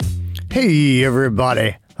Hey,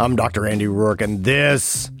 everybody. I'm Dr. Andy Rourke, and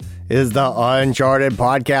this is the Uncharted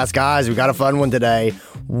Podcast. Guys, we got a fun one today.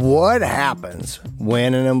 What happens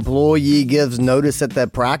when an employee gives notice at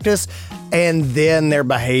that practice and then their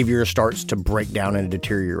behavior starts to break down and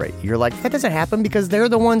deteriorate? You're like, that doesn't happen because they're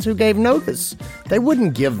the ones who gave notice. They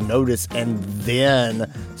wouldn't give notice and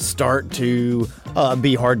then start to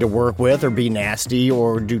be hard to work with or be nasty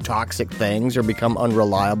or do toxic things or become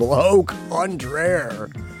unreliable. Au contraire.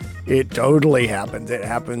 It totally happens. It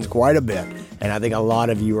happens quite a bit. And I think a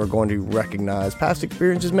lot of you are going to recognize past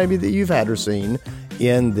experiences maybe that you've had or seen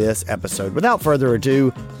in this episode. Without further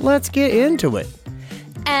ado, let's get into it.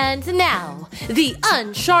 And now, the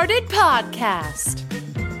Uncharted Podcast.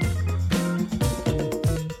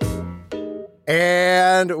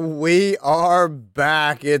 And we are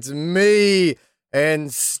back. It's me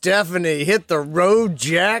and Stephanie. Hit the road,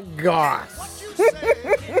 Jack Goss.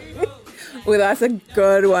 Well, that's a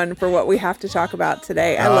good one for what we have to talk about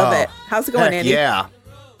today. I love it. How's it going, Andy?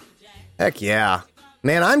 Heck yeah.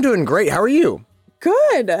 Man, I'm doing great. How are you?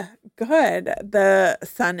 Good. The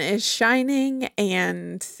sun is shining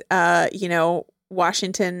and,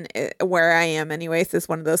 Washington, where I am anyways, is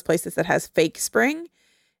one of those places that has fake spring.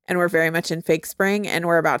 And we're very much in fake spring, and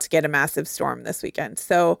we're about to get a massive storm this weekend.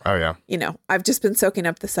 So, I've just been soaking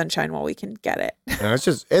up the sunshine while we can get it. No,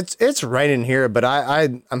 it's raining here, but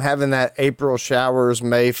I'm having that April showers,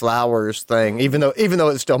 May flowers thing, even though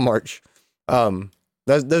it's still March. Those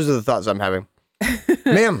are the thoughts I'm having.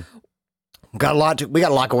 Ma'am, we got a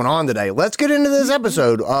lot going on today. Let's get into this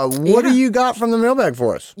episode. What do you got from the mailbag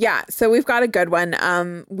for us? Yeah, so we've got a good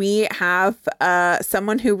one. We have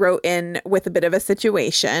someone who wrote in with a bit of a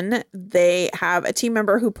situation. They have a team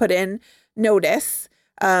member who put in notice.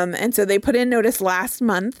 And so they put in notice last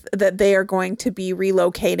month that they are going to be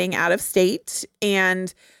relocating out of state.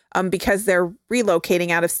 And because they're relocating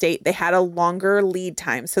out of state, they had a longer lead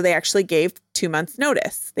time. So they actually gave 2 months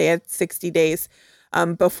notice. They had 60 days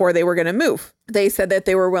before they were going to move. They said that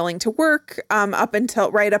they were willing to work up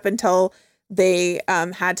until they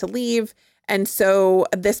had to leave. And so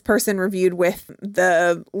this person reviewed with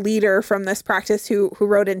the leader from this practice who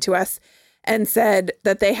wrote into us and said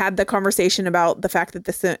that they had the conversation about the fact that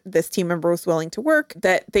this team member was willing to work,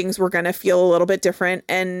 that things were going to feel a little bit different.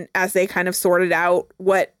 And as they kind of sorted out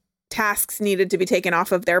what tasks needed to be taken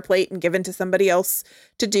off of their plate and given to somebody else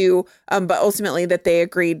to do, but ultimately that they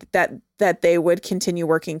agreed that they would continue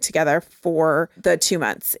working together for the 2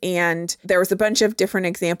 months. And there was a bunch of different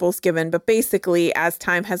examples given, but basically as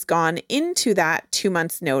time has gone into that 2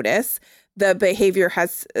 months notice, the behavior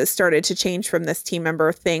has started to change from this team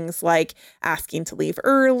member. Things like asking to leave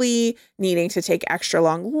early, needing to take extra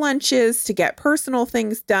long lunches to get personal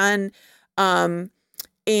things done.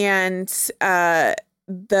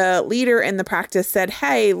 The leader in the practice said,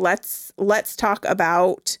 hey, let's talk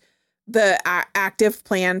about the active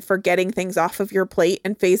plan for getting things off of your plate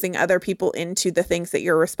and phasing other people into the things that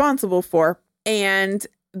you're responsible for. And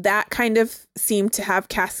that kind of seemed to have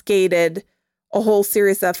cascaded a whole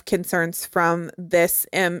series of concerns from this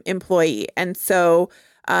employee. And so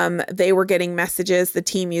they were getting messages. The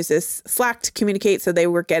team uses Slack to communicate. So they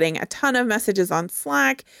were getting a ton of messages on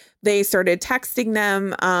Slack. They started texting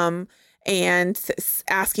them and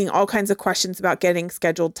asking all kinds of questions about getting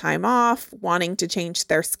scheduled time off, wanting to change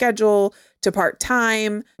their schedule to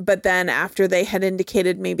part-time. But then after they had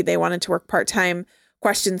indicated maybe they wanted to work part-time,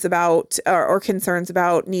 questions about or concerns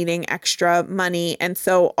about needing extra money. And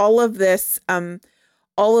so all of this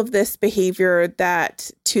behavior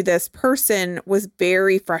that to this person was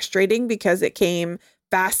very frustrating because it came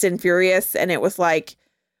fast and furious. And it was like,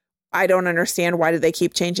 I don't understand. Why do they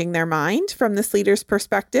keep changing their mind from this leader's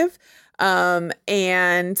perspective?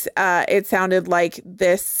 It sounded like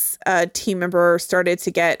this team member started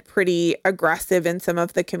to get pretty aggressive in some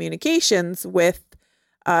of the communications with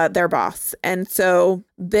their boss. And so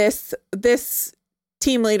this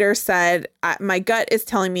team leader said, my gut is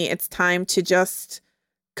telling me it's time to just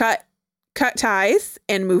cut ties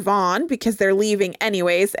and move on because they're leaving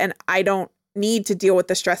anyways. And I don't need to deal with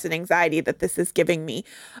the stress and anxiety that this is giving me.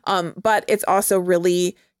 But it's also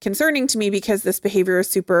really concerning to me because this behavior is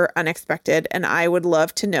super unexpected. And I would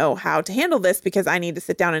love to know how to handle this because I need to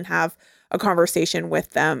sit down and have a conversation with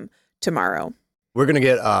them tomorrow. We're gonna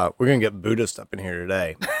get Buddhist up in here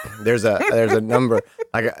today. There's a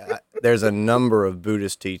number of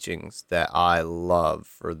Buddhist teachings that I love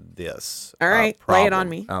for this. All right, lay it on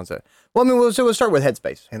me. Well, I mean, we'll start with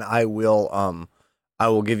Headspace, and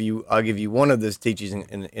I'll give you one of those teachings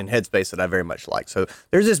in Headspace that I very much like. So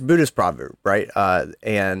there's this Buddhist proverb, right?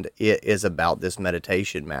 And it is about this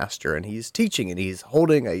meditation master, and he's teaching, and he's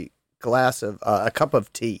holding a cup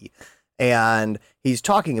of tea. And he's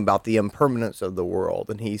talking about the impermanence of the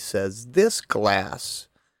world. And he says, this glass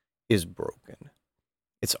is broken.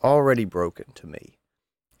 It's already broken to me.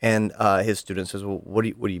 And his student says, well, what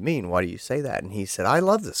do you mean? Why do you say that? And he said, I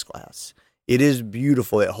love this glass. It is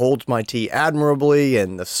beautiful. It holds my tea admirably,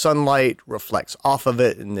 and the sunlight reflects off of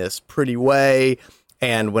it in this pretty way.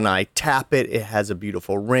 And when I tap it, it has a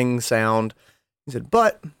beautiful ring sound. He said,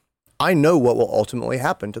 but I know what will ultimately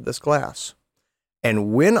happen to this glass.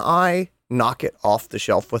 And when I knock it off the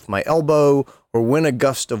shelf with my elbow, or when a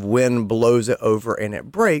gust of wind blows it over and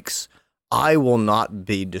it breaks, I will not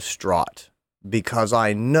be distraught because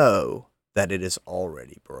I know that it is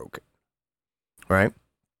already broken. Right?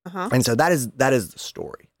 Uh-huh. And so that is the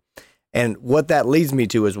story. And what that leads me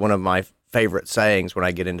to is one of my favorite sayings when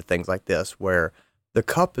I get into things like this, where the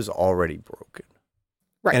cup is already broken.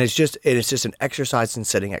 Right. And it's just an exercise in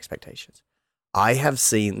setting expectations. I have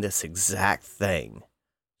seen this exact thing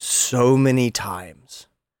so many times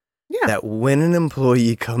that when an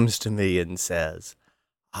employee comes to me and says,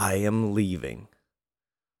 I am leaving,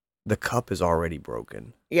 the cup is already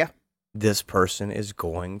broken. Yeah. This person is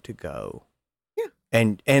going to go. Yeah.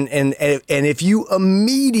 And if you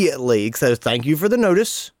immediately say, thank you for the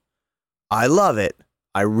notice, I love it,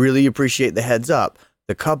 I really appreciate the heads up,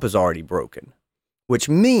 the cup is already broken. Which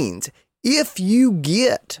means if you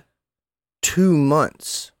get 2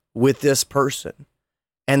 months with this person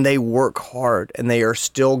and they work hard and they are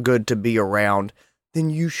still good to be around, then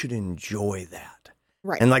you should enjoy that.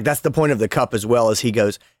 Right. And like, that's the point of the cup as well, as he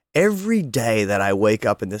goes, every day that I wake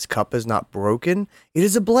up and this cup is not broken, it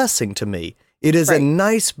is a blessing to me. It is a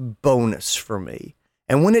nice bonus for me.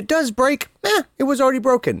 And when it does break, it was already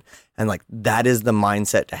broken. And like, that is the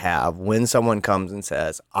mindset to have when someone comes and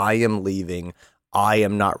says, I am leaving, I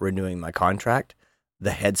am not renewing my contract. The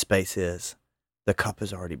headspace is, the cup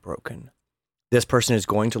is already broken. This person is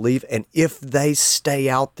going to leave. And if they stay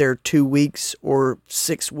out there 2 weeks or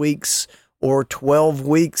 6 weeks or 12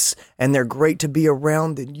 weeks and they're great to be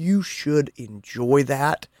around, then you should enjoy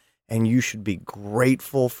that. And you should be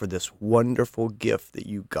grateful for this wonderful gift that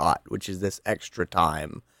you got, which is this extra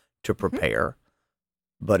time to prepare.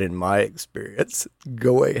 But in my experience,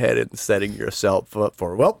 go ahead and setting yourself up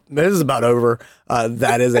for, well, this is about over.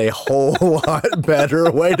 That is a whole lot better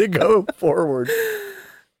way to go forward.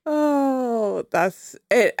 Oh, that's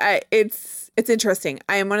it. It's interesting.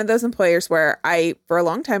 I am one of those employers where for a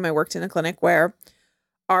long time, I worked in a clinic where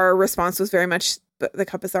our response was very much, the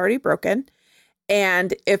cup is already broken.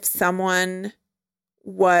 And if someone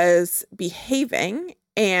was behaving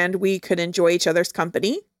and we could enjoy each other's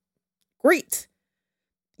company, great.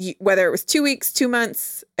 Whether it was 2 weeks, 2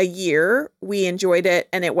 months, a year, we enjoyed it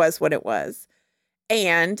and it was what it was.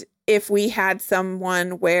 And if we had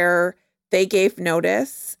someone where they gave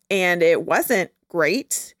notice and it wasn't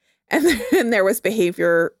great and there was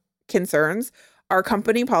behavior concerns, our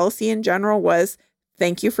company policy in general was,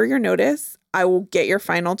 thank you for your notice. I will get your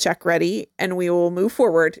final check ready and we will move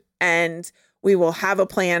forward and we will have a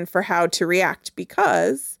plan for how to react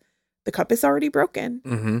because the cup is already broken.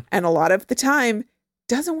 Mm-hmm. And a lot of the time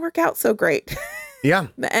doesn't work out so great. Yeah.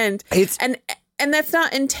 And that's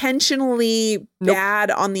not intentionally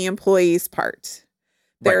bad on the employee's part.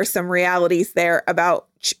 There are some realities there about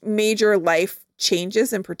major life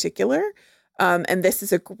changes in particular. And this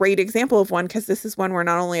is a great example of one, because this is one where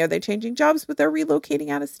not only are they changing jobs, but they're relocating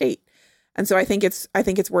out of state. And so I think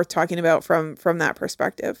it's worth talking about from that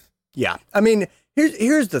perspective. Yeah. I mean,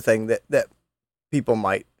 here's the thing that people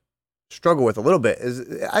might struggle with a little bit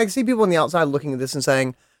is I see people on the outside looking at this and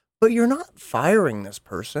saying, but you're not firing this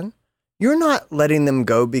person. You're not letting them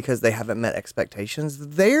go because they haven't met expectations.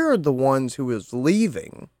 They're the ones who is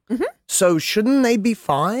leaving. Mm-hmm. So shouldn't they be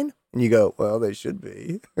fine? And you go, well, they should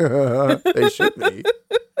be. They should be.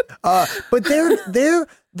 But they're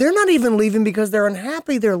not even leaving because they're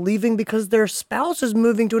unhappy. They're leaving because their spouse is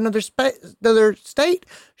moving to another state.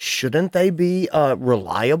 Shouldn't they be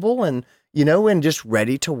reliable and just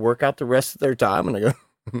ready to work out the rest of their time? And I go,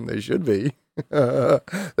 they should be.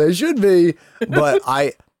 They should be. But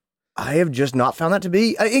I have just not found that to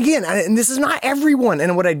be, again, and this is not everyone.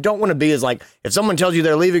 And what I don't want to be is like, if someone tells you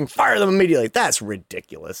they're leaving, fire them immediately. That's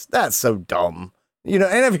ridiculous. That's so dumb. And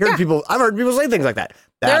I've heard people say things like that.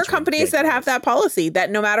 There are companies that have that policy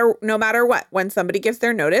that no matter what, when somebody gives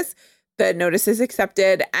their notice, the notice is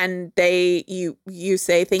accepted and you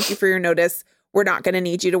say, thank you for your notice. We're not going to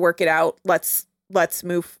need you to work it out. Let's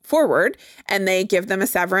move forward. And they give them a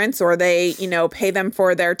severance, or they, pay them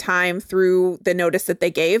for their time through the notice that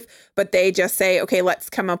they gave. But they just say, okay, let's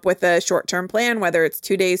come up with a short-term plan, whether it's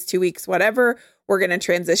 2 days, 2 weeks, whatever. We're going to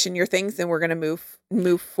transition your things and we're going to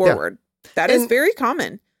move forward. Yeah. That is very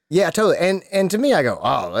common. Yeah, totally. And to me, I go,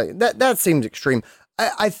 oh, like, that seems extreme.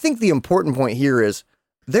 I think the important point here is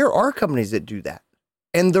there are companies that do that.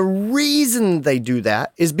 And the reason they do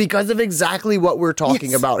that is because of exactly what we're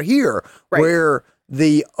talking about here, where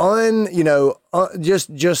the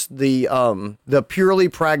just the purely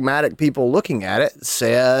pragmatic people looking at it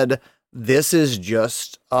said this is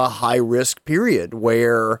just a high risk period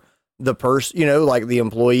where the person, like the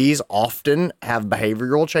employees often have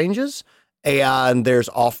behavioral changes. And there's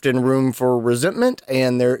often room for resentment,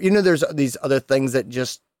 and there's these other things that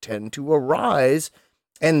just tend to arise,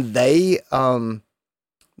 and they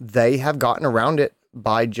have gotten around it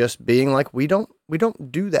by just being like, we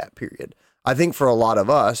don't do that period. I think for a lot of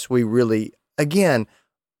us, we really, again,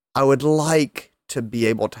 I would like to be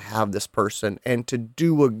able to have this person and to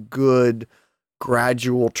do a good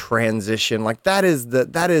gradual transition. Like that is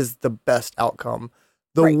the best outcome.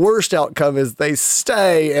 The worst outcome is they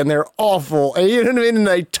stay and they're awful. And you know what I mean? And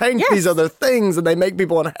they tank these other things and they make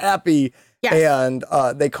people unhappy. And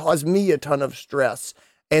they cause me a ton of stress.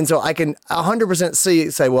 And so I can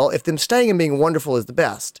 100% say, well, if them staying and being wonderful is the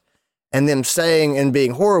best and them staying and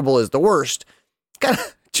being horrible is the worst, kind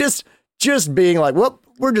of just being like, well,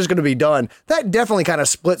 we're just going to be done. That definitely kind of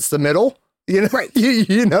splits the middle, Right.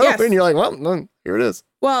 And you're like, well, here it is.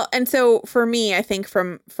 Well, and so for me, I think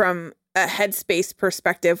from a headspace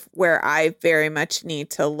perspective where I very much need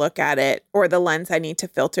to look at it, or the lens I need to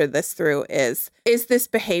filter this through is this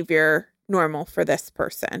behavior normal for this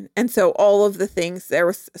person? And so all of the things, there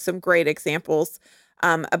was some great examples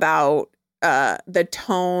about the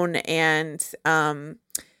tone and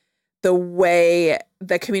the way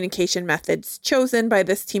the communication methods chosen by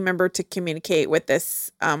this team member to communicate with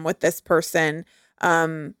this person,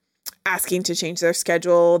 asking to change their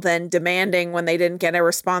schedule, then demanding when they didn't get a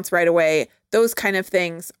response right away. Those kind of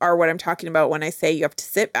things are what I'm talking about when I say you have to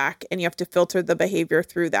sit back and you have to filter the behavior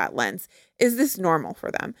through that lens. Is this normal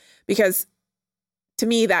for them? Because to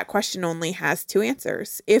me, that question only has two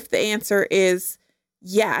answers. If the answer is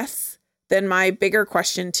yes, then my bigger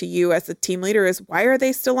question to you as a team leader is, why are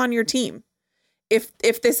they still on your team?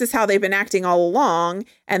 If this is how they've been acting all along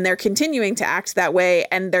and they're continuing to act that way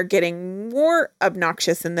and they're getting more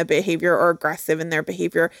obnoxious in the behavior or aggressive in their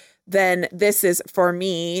behavior, then this is, for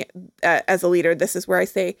me as a leader, this is where I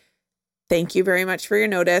say, thank you very much for your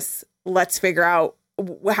notice. Let's figure out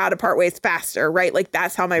how to part ways faster, right? Like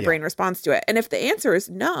that's how my brain responds to it. And if the answer is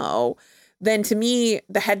no, then to me,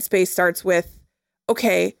 the headspace starts with,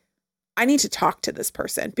 okay, I need to talk to this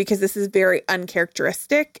person because this is very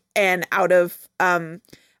uncharacteristic and out of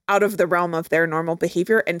the realm of their normal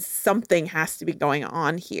behavior, and something has to be going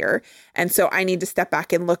on here. And so I need to step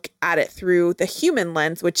back and look at it through the human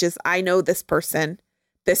lens, which is, I know this person,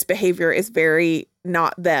 this behavior is very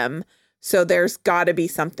not them. So there's got to be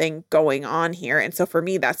something going on here. And so for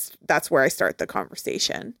me, that's where I start the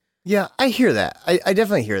conversation. Yeah, I hear that. I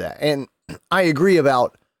definitely hear that. And I agree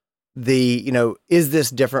about is this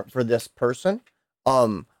different for this person?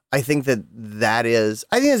 I think that's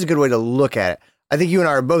a good way to look at it. I think you and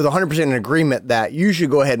I are both 100% in agreement that you should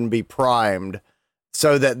go ahead and be primed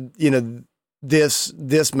so that,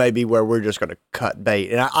 this may be where we're just going to cut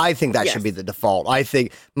bait. And I think that should be the default. I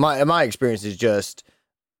think my experience is just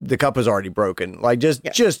the cup is already broken. Like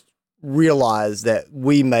just realize that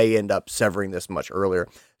we may end up severing this much earlier.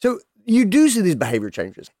 So you do see these behavior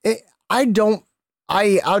changes.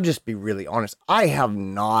 I'll just be really honest. I have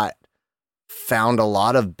not found a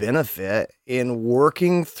lot of benefit in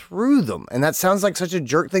working through them. And that sounds like such a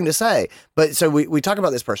jerk thing to say. But so we talk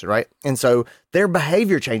about this person, right? And so their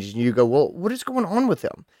behavior changes and you go, well, what is going on with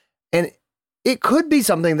them? And it could be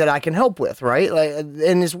something that I can help with, right? Like,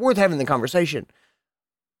 and it's worth having the conversation.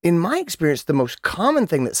 In my experience, the most common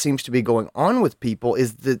thing that seems to be going on with people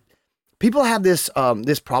is that people have this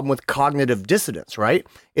problem with cognitive dissonance, right?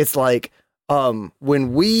 It's like,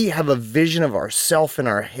 when we have a vision of ourself in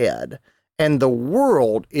our head and the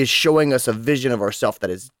world is showing us a vision of ourself that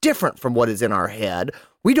is different from what is in our head,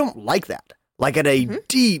 we don't like that. Like at a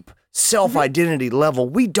deep self-identity level,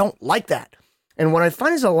 we don't like that. And what I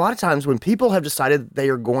find is a lot of times when people have decided they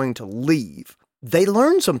are going to leave, they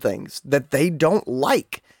learn some things that they don't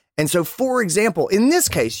like. And so, for example, in this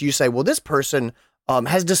case, you say, well, this person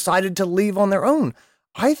has decided to leave on their own.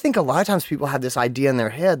 I think a lot of times people have this idea in their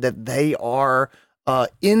head that they are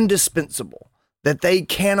indispensable, that they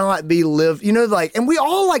cannot be lived, and we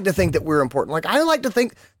all like to think that we're important. Like I like to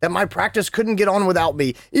think that my practice couldn't get on without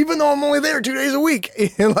me, even though I'm only there 2 days a week.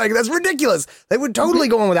 Like that's ridiculous. They would totally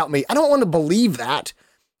go on without me. I don't want to believe that.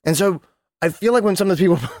 And so I feel like when some of the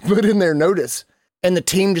people put in their notice, and the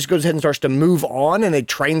team just goes ahead and starts to move on and they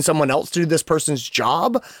train someone else to do this person's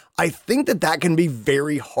job, I think that can be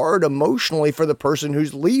very hard emotionally for the person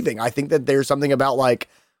who's leaving. I think that there's something about like,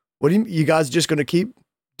 what you guys just going to keep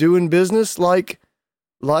doing business like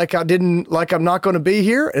I'm not going to be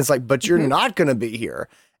here? And it's like, but you're not going to be here.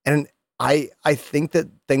 And I think that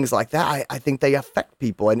things like that, I think they affect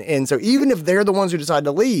people. And so even if they're the ones who decide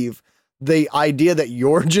to leave, the idea that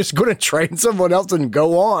you're just going to train someone else and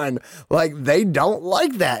go on, like they don't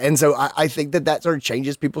like that. And so I think that sort of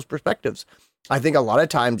changes people's perspectives. I think a lot of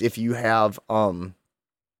times if you have, I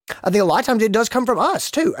think a lot of times it does come from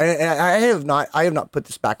us too. And I have not put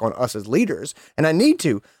this back on us as leaders, and I need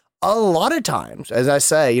to. A lot of times, as I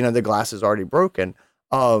say, the glass is already broken.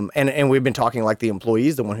 And we've been talking like the employee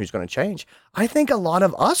is the one who's going to change. I think a lot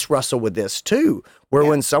of us wrestle with this too, where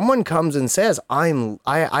when someone comes and says, I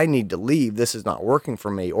need to leave, this is not working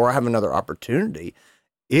for me, or I have another opportunity,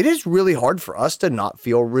 it is really hard for us to not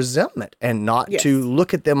feel resentment and not to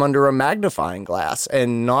look at them under a magnifying glass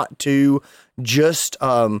and not to just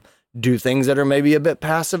do things that are maybe a bit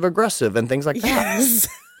passive aggressive and things like that. Yes.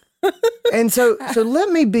 And so let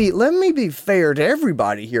me be fair to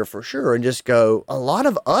everybody here for sure and just go, a lot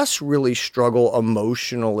of us really struggle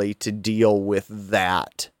emotionally to deal with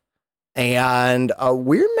that. And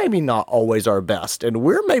we're maybe not always our best, and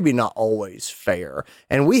we're maybe not always fair.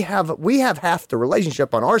 And we have half the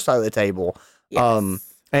relationship on our side of the table.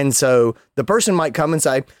 Yes. And so the person might come and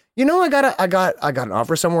say, I got an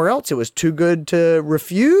offer somewhere else. It was too good to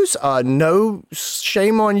refuse. No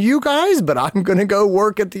shame on you guys, but I'm going to go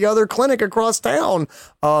work at the other clinic across town.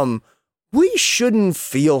 We shouldn't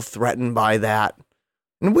feel threatened by that.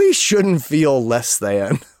 And we shouldn't feel less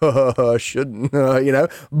than, shouldn't,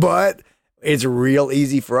 but it's real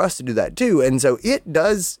easy for us to do that too. And so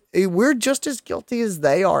we're just as guilty as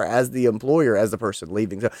they are as the employer, as the person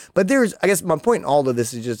leaving. So, but I guess my point in all of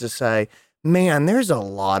this is just to say, man, there's a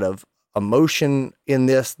lot of emotion in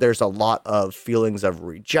this. There's a lot of feelings of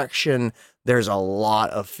rejection. There's a lot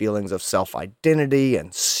of feelings of self-identity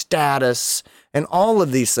and status and all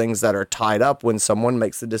of these things that are tied up when someone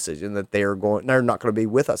makes the decision that they're not going to be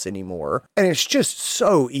with us anymore. And it's just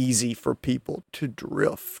so easy for people to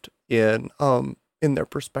drift in their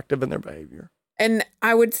perspective and their behavior. And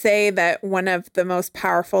I would say that one of the most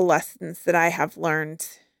powerful lessons that I have learned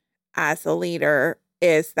as a leader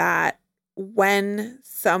is that when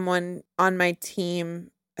someone on my team,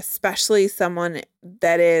 especially someone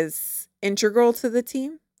that is integral to the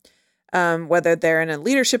team, whether they're in a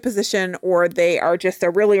leadership position or they are just a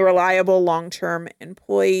really reliable long-term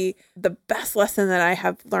employee, the best lesson that I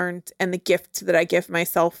have learned and the gift that I give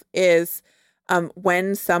myself is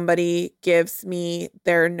when somebody gives me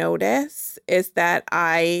their notice, is that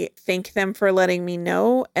I thank them for letting me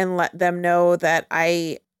know and let them know that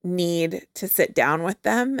I need to sit down with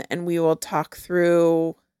them and we will talk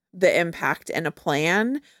through the impact and a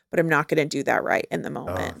plan, but I'm not going to do that right in the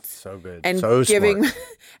moment. So good. And so smart.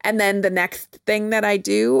 And then the next thing that I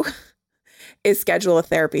do is schedule a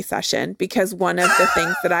therapy session, because one of the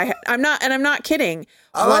things that I'm not kidding.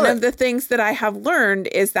 One of the things that I have learned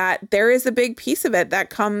is that there is a big piece of it that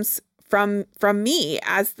comes from me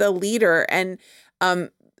as the leader, and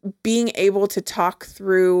being able to talk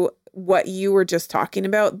through what you were just talking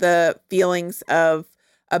about, the feelings of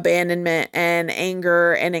abandonment and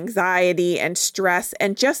anger and anxiety and stress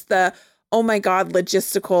and just the, oh my God,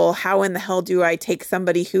 logistical, how in the hell do I take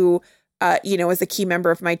somebody who, is a key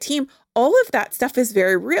member of my team? All of that stuff is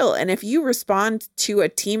very real. And if you respond to a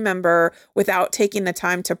team member without taking the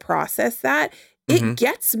time to process that, it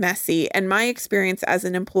gets messy. And my experience as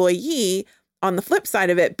an employee, on the flip side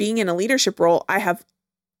of it, being in a leadership role, I've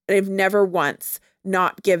never once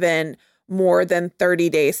not given more than 30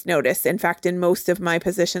 days notice. In fact, in most of my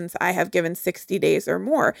positions, I have given 60 days or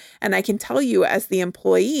more. And I can tell you as the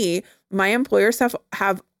employee, my employers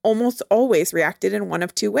have almost always reacted in one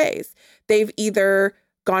of two ways. They've either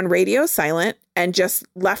gone radio silent and just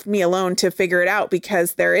left me alone to figure it out,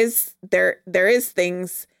 because there is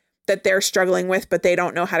things that they're struggling with, but they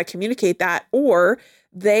don't know how to communicate that, or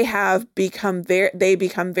they have become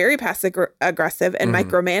very passive aggressive and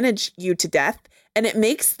micromanage you to death. And it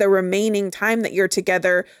makes the remaining time that you're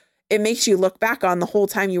together, it makes you look back on the whole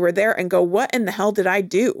time you were there and go, what in the hell did I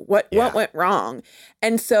do? What went wrong?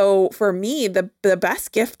 And so for me, the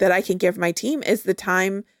best gift that I can give my team is the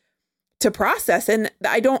time to process. And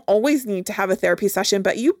I don't always need to have a therapy session,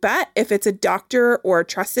 but you bet if it's a doctor or a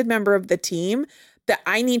trusted member of the team, that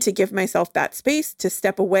I need to give myself that space to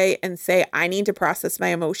step away and say, I need to process my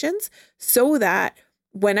emotions so that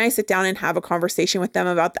when I sit down and have a conversation with them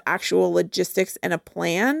about the actual logistics and a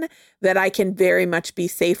plan, that I can very much be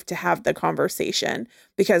safe to have the conversation,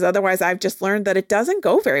 because otherwise I've just learned that it doesn't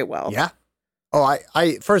go very well. Yeah. Oh,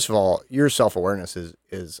 I first of all, your self-awareness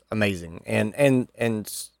is amazing and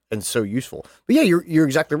so useful. But yeah, you're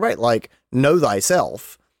exactly right. Like, know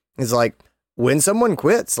thyself is like, when someone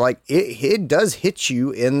quits, like it does hit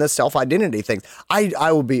you in the self-identity things.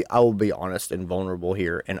 I will be honest and vulnerable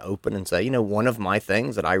here and open and say, one of my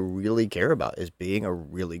things that I really care about is being a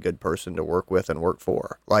really good person to work with and work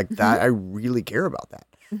for. Like that, I really care about that.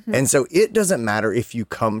 And so it doesn't matter if you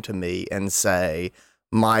come to me and say,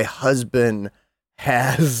 my husband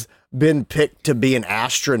has been picked to be an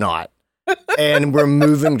astronaut and we're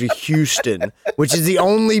moving to Houston, which is the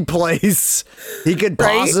only place he could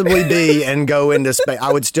possibly be and go into space.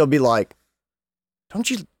 I would still be like, don't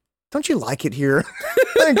you like it here?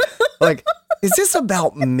 like, is this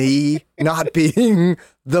about me not being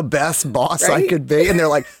the best boss I could be? And they're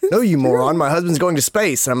like, no, you moron, my husband's going to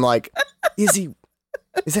space. And I'm like,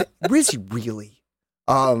 where is he really?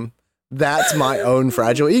 That's my own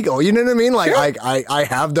fragile ego. You know what I mean? Like I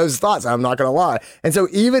have those thoughts. I'm not going to lie. And so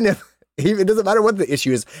even it doesn't matter what the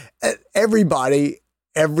issue is, everybody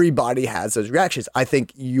has those reactions. I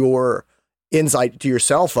think your insight to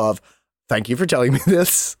yourself of, thank you for telling me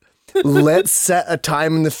this. Let's set a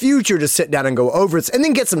time in the future to sit down and go over it and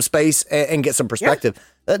then get some space and get some perspective.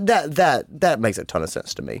 Yeah. That makes a ton of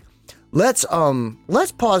sense to me. Let's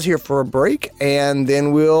pause here for a break and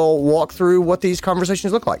then we'll walk through what these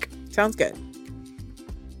conversations look like. Sounds good.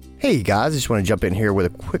 Hey guys, I just want to jump in here with a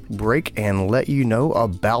quick break and let you know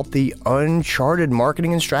about the Uncharted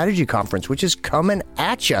Marketing and Strategy Conference, which is coming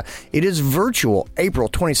at you. It is virtual, April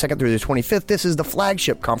 22nd through the 25th. This is the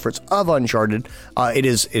flagship conference of Uncharted. It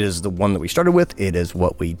is the one that we started with. It is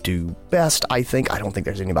what we do best, I think. I don't think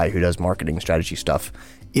there's anybody who does marketing strategy stuff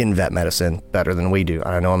in vet medicine better than we do.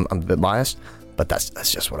 I know I'm a bit biased, but that's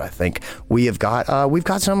just what I think. We've got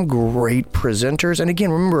some great presenters. And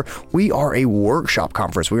again, remember, we are a workshop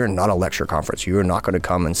conference. We are not a lecture conference. You are not going to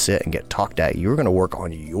come and sit and get talked at. You're going to work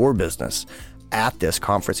on your business at this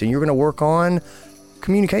conference, and you're going to work on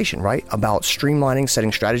communication, right? About streamlining,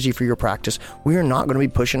 setting strategy for your practice. We are not going to be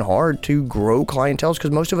pushing hard to grow clientele because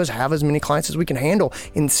most of us have as many clients as we can handle.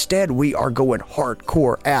 Instead, we are going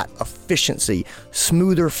hardcore at efficiency,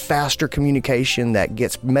 smoother, faster communication that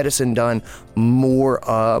gets medicine done more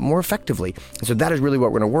effectively. And so that is really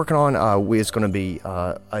what we're going to work on. It's going to be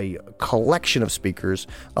a collection of speakers,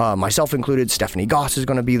 myself included. Stephanie Goss is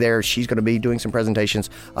going to be there. She's going to be doing some presentations.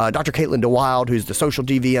 Dr. Caitlin DeWild, who's the social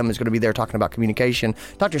DVM, is going to be there talking about communication.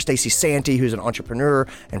 Dr. Stacy Santee, who's an entrepreneur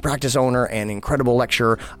and practice owner and incredible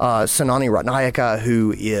lecturer. Sanani Ratnayaka,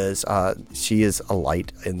 who is she is a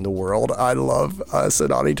light in the world. I love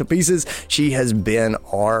Sanani to pieces. She has been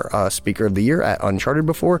our speaker of the year at Uncharted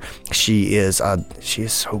before. She is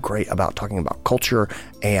so great about talking about culture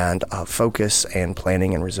and focus and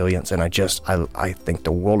planning and resilience. And I think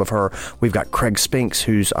the world of her. We've got Craig Spinks,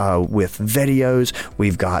 who's with videos.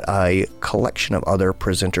 We've got a collection of other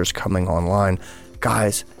presenters coming online.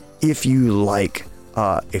 Guys, if you like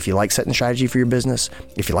setting strategy for your business,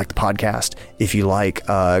 if you like the podcast, if you like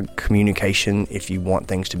communication, if you want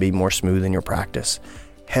things to be more smooth in your practice,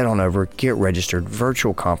 head on over, get registered.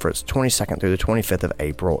 Virtual conference, 22nd through the 25th of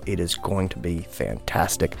April. It is going to be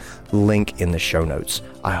fantastic. Link in the show notes.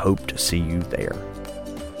 I hope to see you there.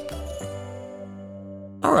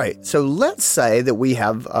 All right, so let's say that we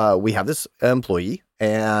have this employee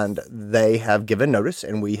and they have given notice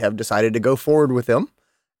and we have decided to go forward with them,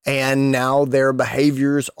 and now their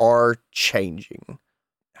behaviors are changing.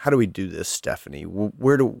 How do we do this, Stephanie?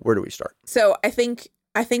 Where do we start? So I think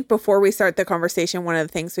before we start the conversation, one of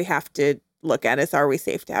the things we have to look at is, are we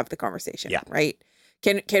safe to have the conversation? Yeah. Right.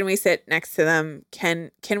 Can we sit next to them? Can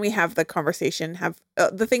we have the conversation? Have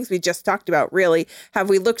the things we just talked about, really? Have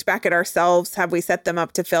we looked back at ourselves? Have we set them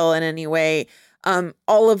up to fail in any way?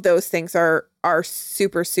 All of those things are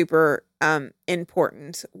super, super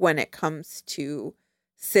important when it comes to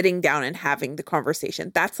sitting down and having the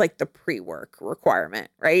conversation. That's like the pre-work requirement,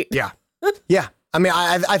 right? Yeah. Yeah. I mean,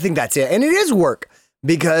 I think that's it. And it is work,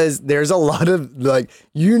 because there's a lot of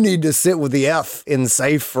you need to sit with the F in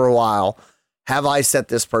safe for a while. Have I set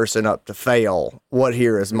this person up to fail? What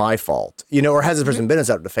here is my fault? Or has this person been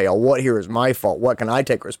set up to fail? What here is my fault? What can I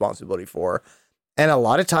take responsibility for? And a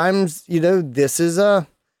lot of times, this is a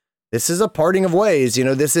parting of ways.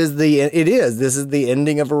 This is the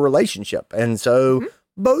ending of a relationship. And so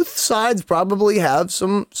both sides probably have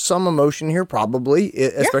some emotion here, probably,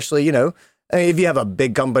 especially, if you have a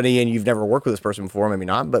big company and you've never worked with this person before, maybe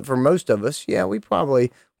not. But for most of us, yeah, we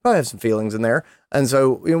probably probably have some feelings in there. And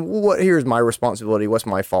so, here's my responsibility. What's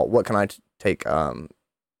my fault? What can I take?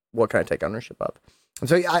 What can I take ownership of? And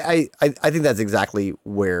so I think that's exactly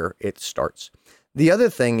where it starts. The other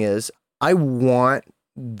thing is, I want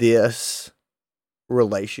this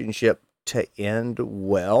relationship to end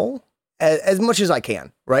well as much as I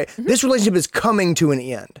can, right? Mm-hmm. This relationship is coming to an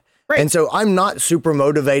end. Right. And so I'm not super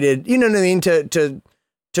motivated, you know what I mean,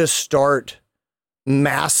 to start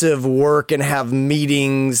massive work and have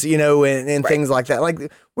meetings, and things like that.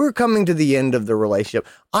 Like, we're coming to the end of the relationship.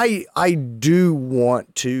 I do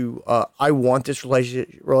want to, I want this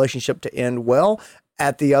relationship to end well.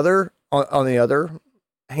 On the other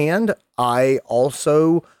hand, I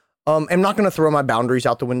also am not going to throw my boundaries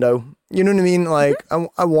out the window. You know what I mean? Like,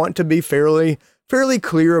 I want to be fairly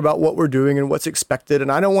clear about what we're doing and what's expected.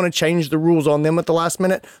 And I don't want to change the rules on them at the last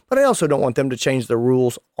minute, but I also don't want them to change the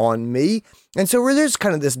rules on me. And so there's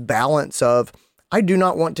kind of this balance of, I do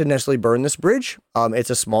not want to necessarily burn this bridge. It's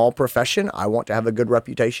a small profession. I want to have a good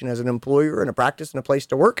reputation as an employer and a practice and a place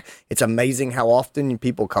to work. It's amazing how often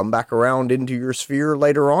people come back around into your sphere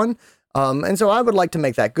later on. And so I would like to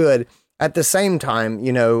make that good. At the same time,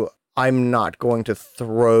 I'm not going to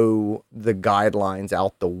throw the guidelines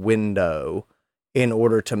out the window in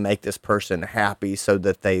order to make this person happy so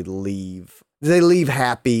that they leave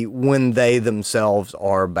happy when they themselves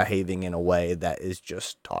are behaving in a way that is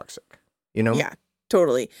just toxic, Yeah,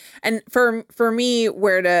 totally. And for me,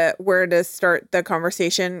 where to start the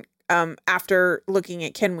conversation after looking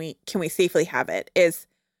at can we safely have it is,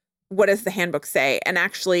 what does the handbook say? And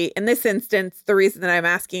actually, in this instance, the reason that I'm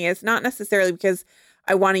asking is not necessarily because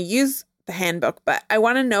I want to use the handbook, but I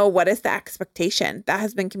want to know, what is the expectation that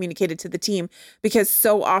has been communicated to the team? Because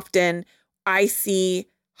so often I see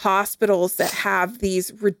hospitals that have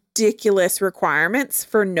these ridiculous requirements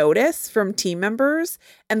for notice from team members.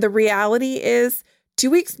 And the reality is 2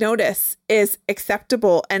 weeks notice is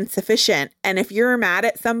acceptable and sufficient. And if you're mad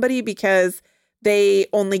at somebody because they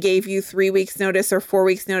only gave you 3 weeks notice or 4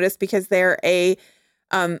 weeks notice because they're a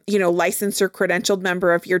licensed or credentialed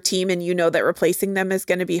member of your team, and that replacing them is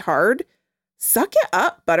going to be hard, suck it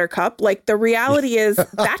up, Buttercup. Like, the reality is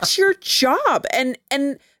that's your job. And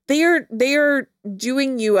they are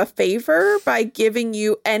doing you a favor by giving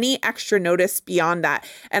you any extra notice beyond that.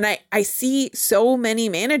 And I see so many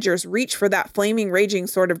managers reach for that flaming, raging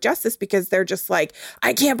sword of justice because they're just like,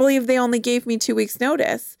 I can't believe they only gave me 2 weeks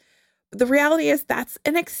notice. But the reality is that's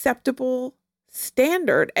an acceptable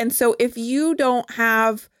standard. And so if you don't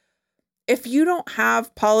have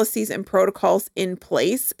policies and protocols in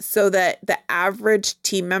place so that the average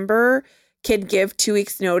team member can give 2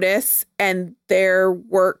 weeks notice and their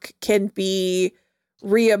work can be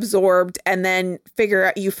reabsorbed, and then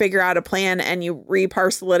you figure out a plan and you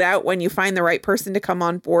reparcel it out when you find the right person to come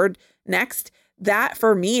on board next, that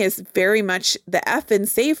for me is very much the F in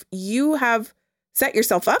safe. You have set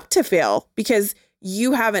yourself up to fail because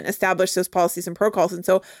you haven't established those policies and protocols. And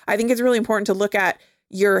so I think it's really important to look at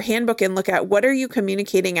your handbook and look at, what are you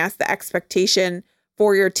communicating as the expectation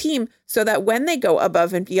for your team, so that when they go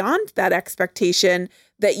above and beyond that expectation,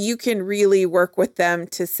 that you can really work with them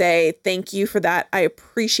to say, thank you for that. I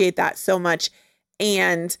appreciate that so much.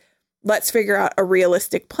 And let's figure out a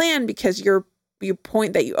realistic plan, because your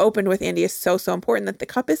point that you opened with, Andy, is so important, that the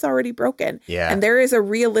cup is already broken. Yeah. And there is a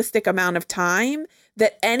realistic amount of time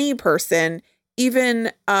that any person,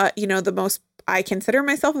 even, I consider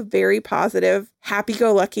myself a very positive,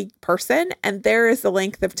 happy-go-lucky person. And there is a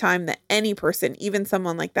length of time that any person, even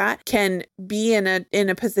someone like that, can be in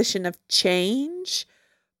a position of change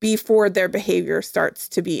before their behavior starts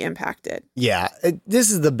to be impacted. Yeah. This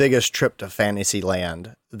is the biggest trip to fantasy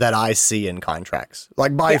land that I see in contracts,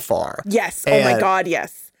 like by far. Yes. Oh my God.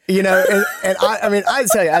 Yes. And I'd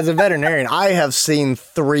say, as a veterinarian, I have seen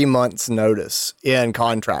 3 months notice in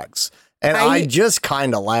contracts, and I just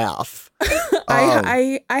kind of laugh.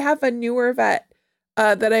 I have a newer vet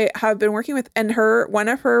that I have been working with, and one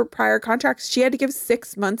of her prior contracts, she had to give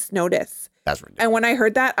 6 months notice. That's ridiculous. And when I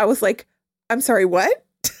heard that, I was like, I'm sorry, what?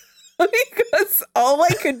 Because all I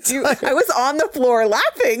could do, I was on the floor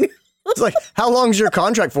laughing. It's like, how long's your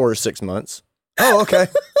contract for? 6 months. Oh, okay.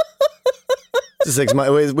 It's a 6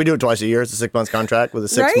 month. We do it twice a year. It's a 6 month contract with a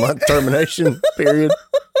 6 month termination period.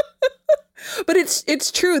 But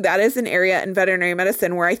it's true. That is an area in veterinary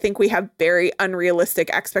medicine where I think we have very unrealistic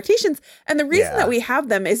expectations. And the reason that we have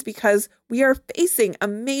them is because we are facing a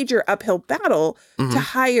major uphill battle to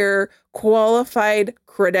hire qualified,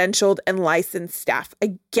 credentialed, and licensed staff.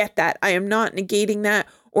 I get that. I am not negating that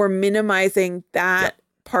or minimizing that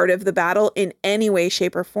part of the battle in any way,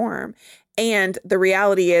 shape, or form. And the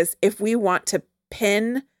reality is, if we want to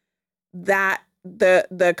pin that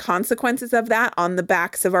the consequences of that on the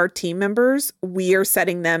backs of our team members, we are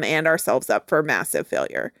setting them and ourselves up for massive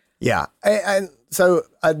failure. Yeah. And so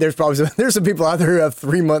there's some people out there who have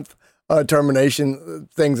 3-month termination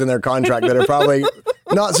things in their contract that are probably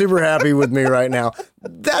not super happy with me right now.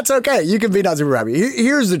 That's okay. You can be not super happy.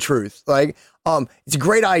 Here's the truth. Like, it's a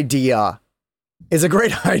great idea. It's a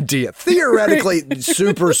great idea. Theoretically,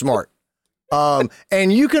 super smart.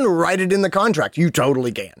 And you can write it in the contract. You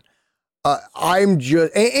totally can. I'm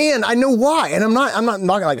just, and I know why. And I'm not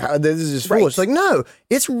knocking like, this is just foolish. Like, no,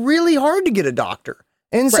 it's really hard to get a doctor.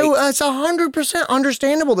 And so it's 100%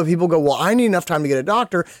 understandable that people go, well, I need enough time to get a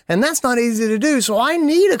doctor, and that's not easy to do. So I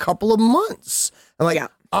need a couple of months. I'm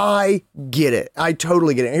like, I get it. I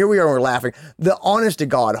totally get it. And here we are, we're laughing. The honest to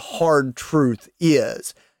God, hard truth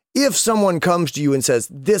is, if someone comes to you and says,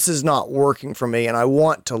 this is not working for me and I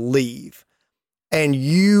want to leave, and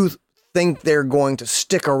you think they're going to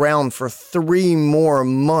stick around for 3 more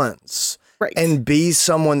months, and be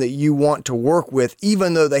someone that you want to work with,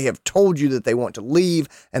 even though they have told you that they want to leave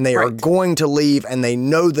and they are going to leave and they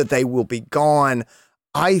know that they will be gone,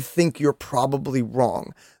 I think you're probably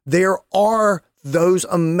wrong. There are those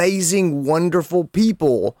amazing, wonderful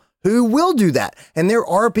people who will do that. And there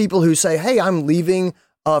are people who say, hey, I'm leaving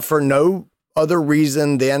for no other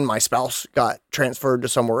reason than my spouse got transferred to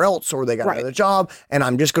somewhere else or they got another job. And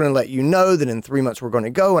I'm just going to let you know that in 3 months we're going to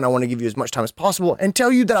go. And I want to give you as much time as possible and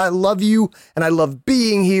tell you that I love you and I love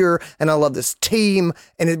being here and I love this team.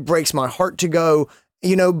 And it breaks my heart to go,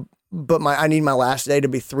 but I need my last day to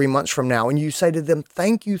be 3 months from now. And you say to them,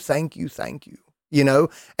 thank you, thank you, thank you,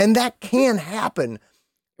 and that can happen.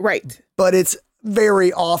 Right. But it's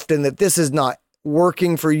very often that this is not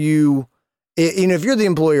working for you. If you're the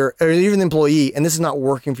employer or even the employee and this is not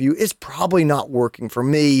working for you, it's probably not working for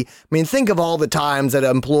me. I mean, think of all the times that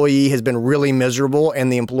an employee has been really miserable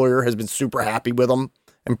and the employer has been super happy with them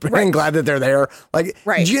and glad that they're there. Like,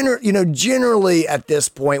 generally at this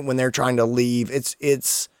point when they're trying to leave,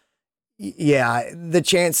 it's the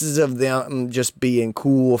chances of them just being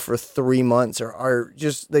cool for 3 months are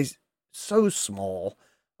just so small.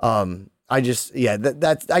 I guess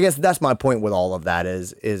that's my point with all of that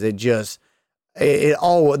is it just.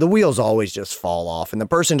 The wheels always just fall off and the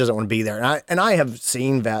person doesn't want to be there. And I have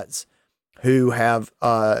seen vets who have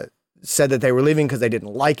said that they were leaving because they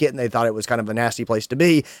didn't like it and they thought it was kind of a nasty place to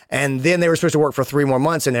be. And then they were supposed to work for 3 more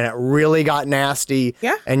months and then it really got nasty.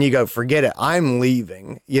 Yeah. And you go, forget it. I'm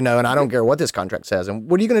leaving, and I don't care what this contract says. And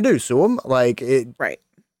what are you going to do? Sue them? Like it,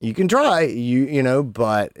 you can try,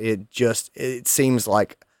 but it seems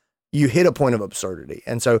like you hit a point of absurdity.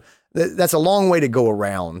 And so that's a long way to go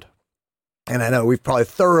around. And I know we've probably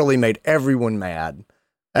thoroughly made everyone mad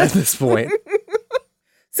at this point.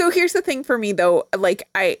 So here's the thing for me, though. Like,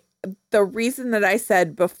 the reason that I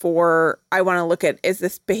said before I want to look at, is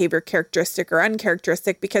this behavior characteristic or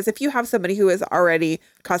uncharacteristic? Because if you have somebody who is already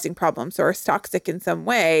causing problems or is toxic in some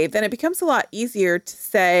way, then it becomes a lot easier to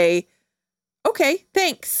say, okay,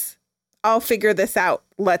 thanks. I'll figure this out.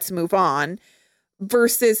 Let's move on.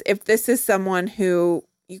 Versus if this is someone who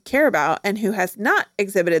you care about and who has not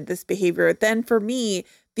exhibited this behavior, then for me,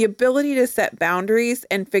 the ability to set boundaries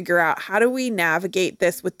and figure out how do we navigate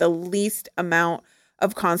this with the least amount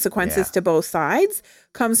of consequences to both sides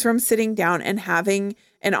comes from sitting down and having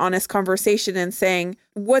an honest conversation and saying,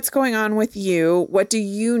 what's going on with you? What do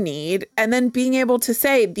you need? And then being able to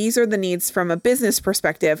say, these are the needs from a business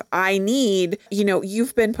perspective. I need,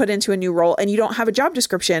 you've been put into a new role and you don't have a job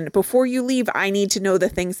description. Before you leave, I need to know the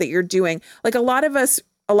things that you're doing. Like a lot of us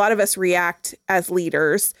react as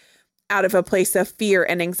leaders out of a place of fear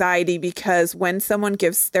and anxiety because when someone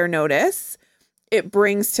gives their notice, it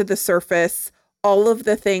brings to the surface all of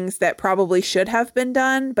the things that probably should have been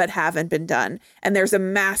done, but haven't been done. And there's a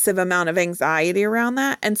massive amount of anxiety around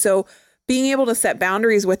that. And so being able to set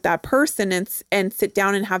boundaries with that person and sit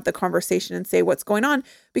down and have the conversation and say what's going on.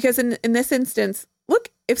 Because in this instance, look,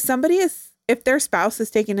 if their spouse is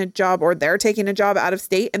taking a job or they're taking a job out of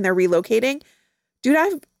state and they're relocating,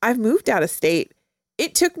 dude, I've moved out of state.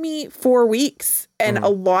 It took me 4 weeks and a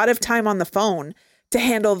lot of time on the phone to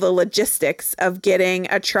handle the logistics of getting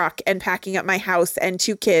a truck and packing up my house and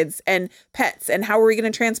 2 kids and pets and how are we going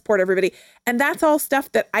to transport everybody. And that's all stuff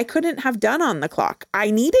that I couldn't have done on the clock. I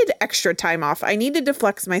needed extra time off. I needed to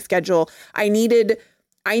flex my schedule. I needed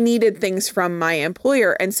things from my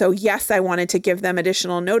employer. And so, yes, I wanted to give them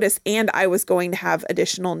additional notice and I was going to have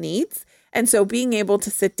additional needs. And so being able to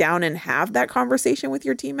sit down and have that conversation with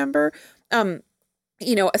your team member,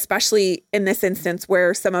 especially in this instance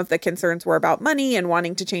where some of the concerns were about money and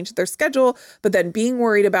wanting to change their schedule, but then being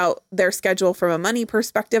worried about their schedule from a money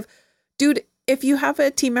perspective, dude, if you have a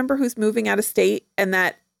team member who's moving out of state and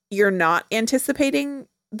that you're not anticipating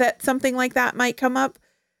that something like that might come up,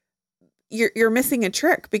 you're missing a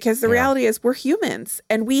trick, because the reality is we're humans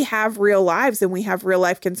and we have real lives and we have real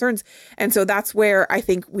life concerns. And so that's where I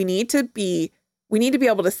think we need to be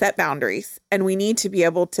able to set boundaries, and we need to be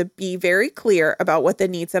able to be very clear about what the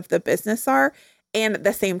needs of the business are. And at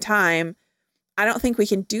the same time, I don't think we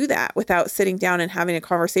can do that without sitting down and having a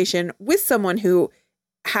conversation with someone who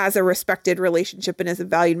has a respected relationship and is a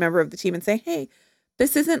valued member of the team and say, hey,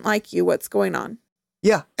 this isn't like you. What's going on?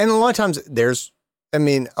 Yeah. And a lot of times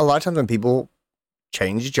a lot of times when people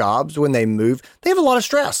change jobs, when they move, they have a lot of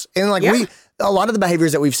stress. And a lot of the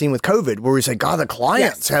behaviors that we've seen with COVID, where we say, God, the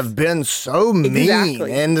clients have been so mean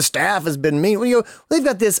and the staff has been mean. Well, they've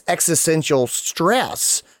got this existential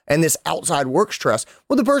stress and this outside work stress.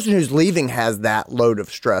 Well, the person who's leaving has that load of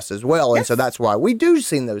stress as well. And so that's why we do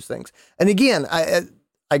see those things. And again,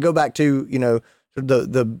 I go back to,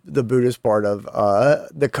 the Buddhist part of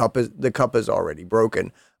the cup is already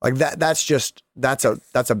broken. Like that's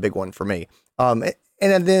a big one for me. And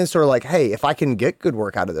then it's sort of like, hey, if I can get good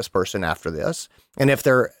work out of this person after this, and if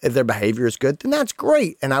their behavior is good, then that's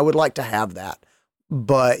great. And I would like to have that.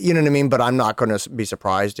 But you know what I mean? But I'm not going to be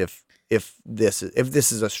surprised if this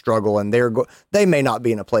is a struggle and they may not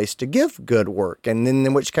be in a place to give good work. And then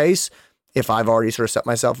in which case, if I've already sort of set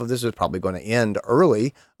myself, if this is probably going to end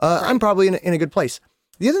early, I'm probably in a good place.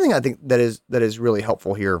 The other thing I think that is really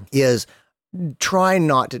helpful here is try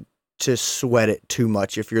not to sweat it too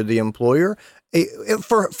much if you're the employer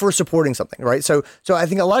for supporting something, right? So I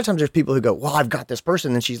think a lot of times there's people who go, well, I've got this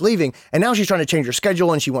person and she's leaving and now she's trying to change her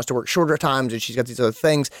schedule and she wants to work shorter times and she's got these other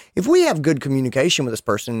things. If we have good communication with this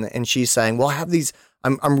person and she's saying, well, I have these,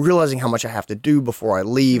 I'm realizing how much I have to do before I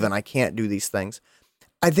leave and I can't do these things.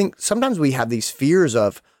 I think sometimes we have these fears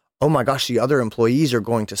of, oh my gosh, the other employees are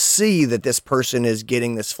going to see that this person is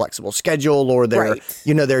getting this flexible schedule, or they're,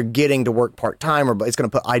 they're getting to work part-time, or it's going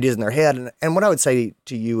to put ideas in their head. And what I would say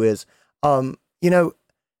to you is,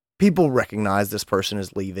 people recognize this person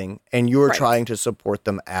is leaving and you're trying to support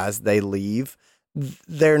them as they leave.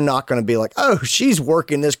 They're not going to be like, oh, she's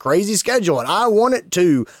working this crazy schedule and I want it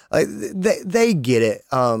too. Like, they get it.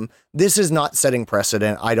 This is not setting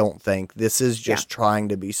precedent. I don't think. This is just trying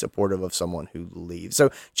to be supportive of someone who leaves.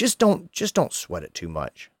 So just don't sweat it too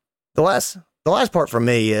much. The last part for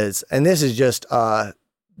me is, and this is just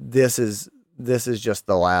this is just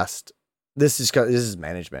the last. This is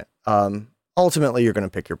management. Ultimately, you're going to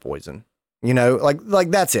pick your poison.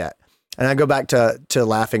 Like that's it. And I go back to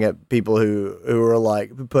laughing at people who are like,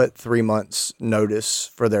 who put 3 months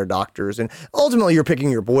notice for their doctors. And ultimately you're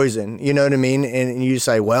picking your poison, you know what I mean? And you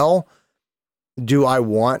say, well, do I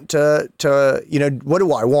want to, what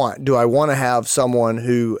do I want? Do I want to have someone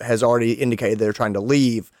who has already indicated they're trying to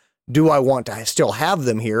leave? Do I want to still have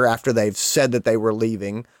them here after they've said that they were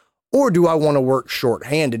leaving? Or do I want to work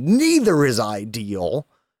shorthanded? Neither is ideal.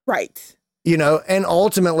 Right. And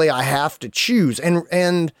ultimately I have to choose.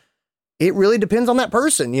 And it really depends on that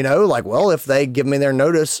person, like, well, if they give me their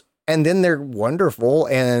notice and then they're wonderful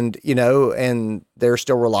and, and they're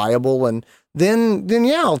still reliable, and then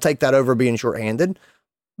I'll take that over being shorthanded.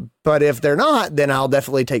 But if they're not, then I'll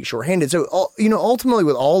definitely take shorthanded. So, ultimately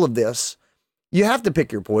with all of this, you have to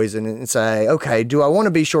pick your poison and say, okay, do I want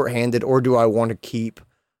to be shorthanded, or do I want to keep,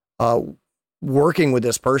 working with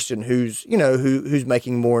this person who's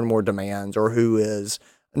making more and more demands, or who is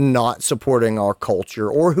not supporting our culture,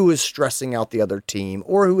 or who is stressing out the other team,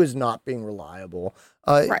 or who is not being reliable.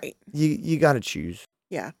 Right. You got to choose.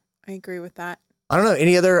 Yeah, I agree with that. I don't know.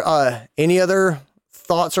 Any other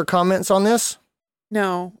thoughts or comments on this?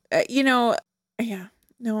 No, no,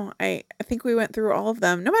 I think we went through all of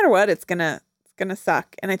them. No matter what, it's gonna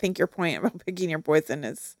suck. And I think your point about picking your poison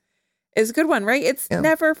is a good one, right? It's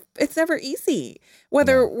never easy.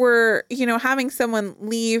 Whether we're, having someone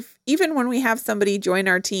leave, even when we have somebody join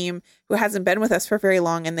our team who hasn't been with us for very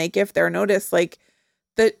long and they give their notice, like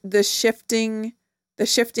the shifting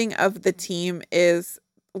of the team is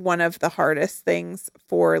one of the hardest things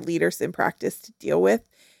for leaders in practice to deal with.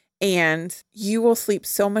 And you will sleep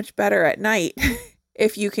so much better at night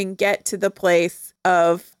if you can get to the place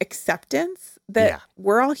of acceptance that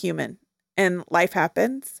we're all human and life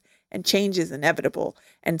happens. And change is inevitable.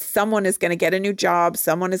 And someone is going to get a new job.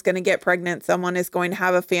 Someone is going to get pregnant. Someone is going to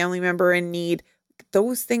have a family member in need.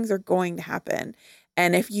 Those things are going to happen.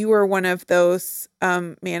 And if you are one of those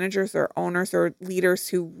managers or owners or leaders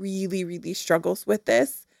who really, really struggles with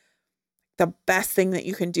this, the best thing that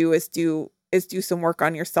you can do is do some work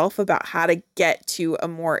on yourself about how to get to a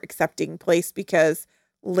more accepting place, because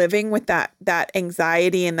living with that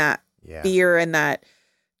anxiety and that fear and that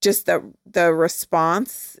just the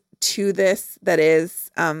response to this that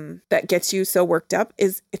is that gets you so worked up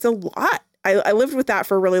it's a lot. I lived with that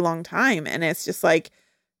for a really long time, and it's just like,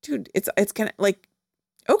 dude, it's kind of like,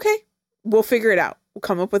 okay, we'll figure it out. We'll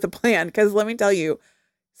come up with a plan, because let me tell you,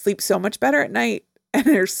 sleep so much better at night, and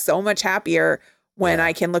they're so much happier when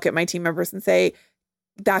I can look at my team members and say,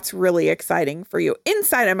 that's really exciting for you.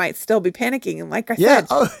 Inside, I might still be panicking. And like I said,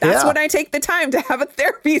 that's when I take the time to have a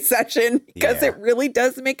therapy session, because it really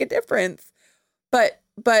does make a difference.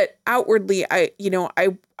 But outwardly, I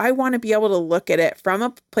want to be able to look at it from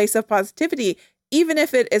a place of positivity, even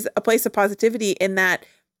if it is a place of positivity in that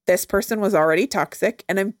this person was already toxic,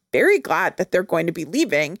 and I'm very glad that they're going to be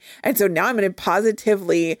leaving. And so now I'm going to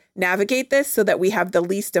positively navigate this so that we have the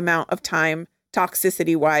least amount of time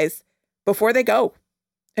toxicity wise before they go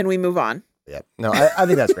and we move on. Yeah, no, I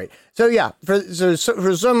think that's great. So yeah, for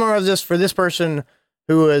summarize this, for this person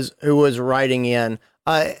who was writing in,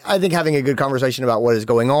 I think having a good conversation about what is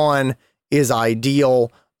going on is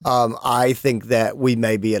ideal. I think that we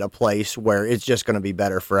may be at a place where it's just going to be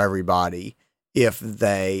better for everybody if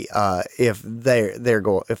they're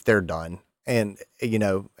done and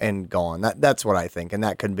and gone. That's what I think, and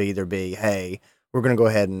that could either be, hey, we're going to go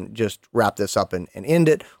ahead and just wrap this up and end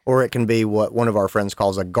it, or it can be what one of our friends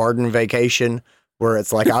calls a garden vacation, where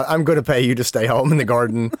it's like, I'm going to pay you to stay home in the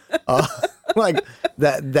garden. Like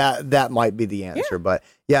that might be the answer. Yeah. But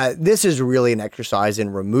yeah, this is really an exercise in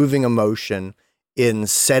removing emotion, in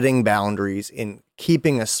setting boundaries, in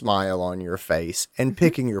keeping a smile on your face, and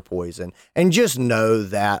picking your poison. And just know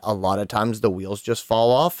that a lot of times the wheels just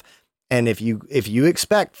fall off. And if you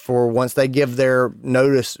expect for once they give their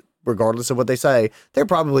notice, regardless of what they say, they're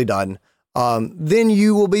probably done, then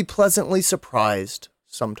you will be pleasantly surprised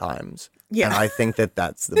sometimes. Yeah. And I think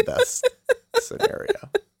that's the best scenario.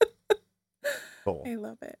 Cool. I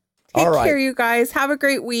love it. Take care, you guys. Have a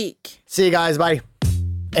great week. See you guys. Bye.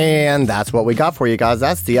 And that's what we got for you guys.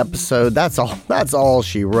 That's the episode. That's all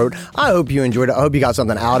she wrote. I hope you enjoyed it. I hope you got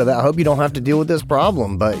something out of it. I hope you don't have to deal with this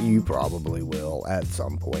problem, but you probably will at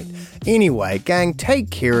some point. Anyway, gang, take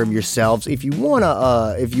care of yourselves. If you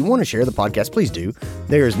wanna share the podcast, please do.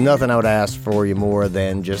 There's nothing I would ask for you more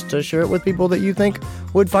than just to share it with people that you think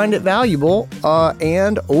would find it valuable,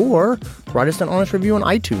 and or write us an honest review on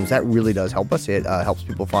iTunes. That really does help us. It helps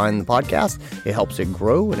people find the podcast. It helps it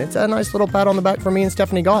grow, and it's a nice little pat on the back for me and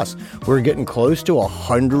Stephanie Goss. We're getting close to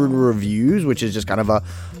 100 reviews, which is just kind of a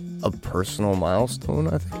personal milestone,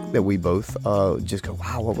 I think, that we both just go,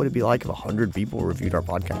 wow, what would it be like if 100 people reviewed our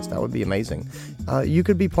podcast? That would be amazing. You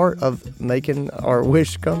could be part of making our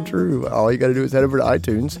wish come true. All you got to do is head over to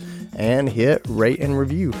iTunes and hit rate and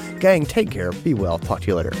review. Gang, take care. Be well. Talk to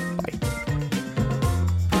you later. Bye.